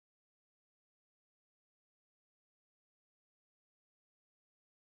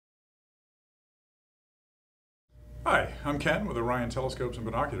Hi, I'm Ken with Orion Telescopes and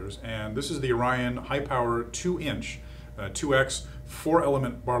Binoculars, and this is the Orion High-Power 2-inch 2x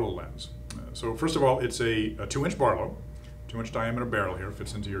 4-element Barlow lens. So first of all, it's a 2-inch Barlow, 2-inch diameter barrel here,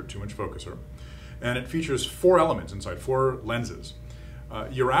 fits into your 2-inch focuser, and it features 4 elements inside, 4 lenses.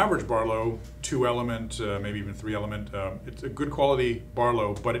 Your average Barlow, 2-element, maybe even 3-element, it's a good quality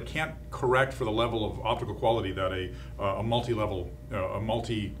Barlow, but it can't correct for the level of optical quality that a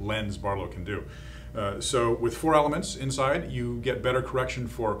multi-lens Barlow can do. So with 4 elements inside, you get better correction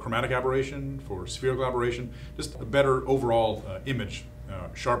for chromatic aberration, for spherical aberration, just a better overall image,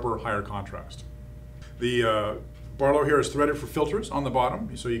 sharper, higher contrast. The Barlow here is threaded for filters on the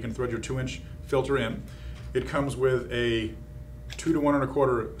bottom, so you can thread your 2-inch filter in. It comes with a 2 to 1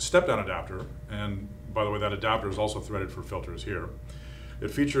 1/4 step-down adapter, and by the way, that adapter is also threaded for filters here.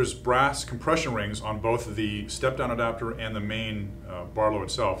 It features brass compression rings on both the step-down adapter and the main Barlow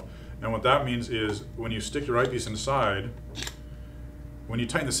itself. And what that means is when you stick your eyepiece inside, when you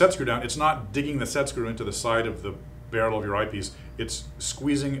tighten the set screw down, it's not digging the set screw into the side of the barrel of your eyepiece. It's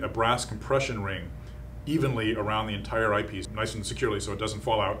squeezing a brass compression ring evenly around the entire eyepiece, nice and securely so it doesn't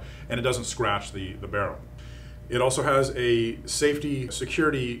fall out and it doesn't scratch the barrel. It also has a safety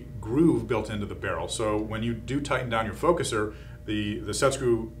security groove built into the barrel. So when you do tighten down your focuser, the set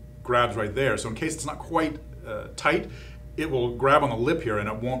screw grabs right there. So in case it's not quite tight, it will grab on the lip here and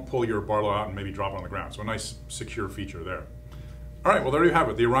it won't pull your Barlow out and maybe drop it on the ground. So a nice secure feature there. All right, well there you have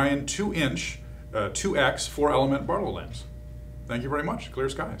it, the Orion 2-inch 2x 4-element Barlow lens. Thank you very much. Clear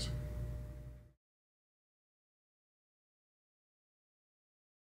skies.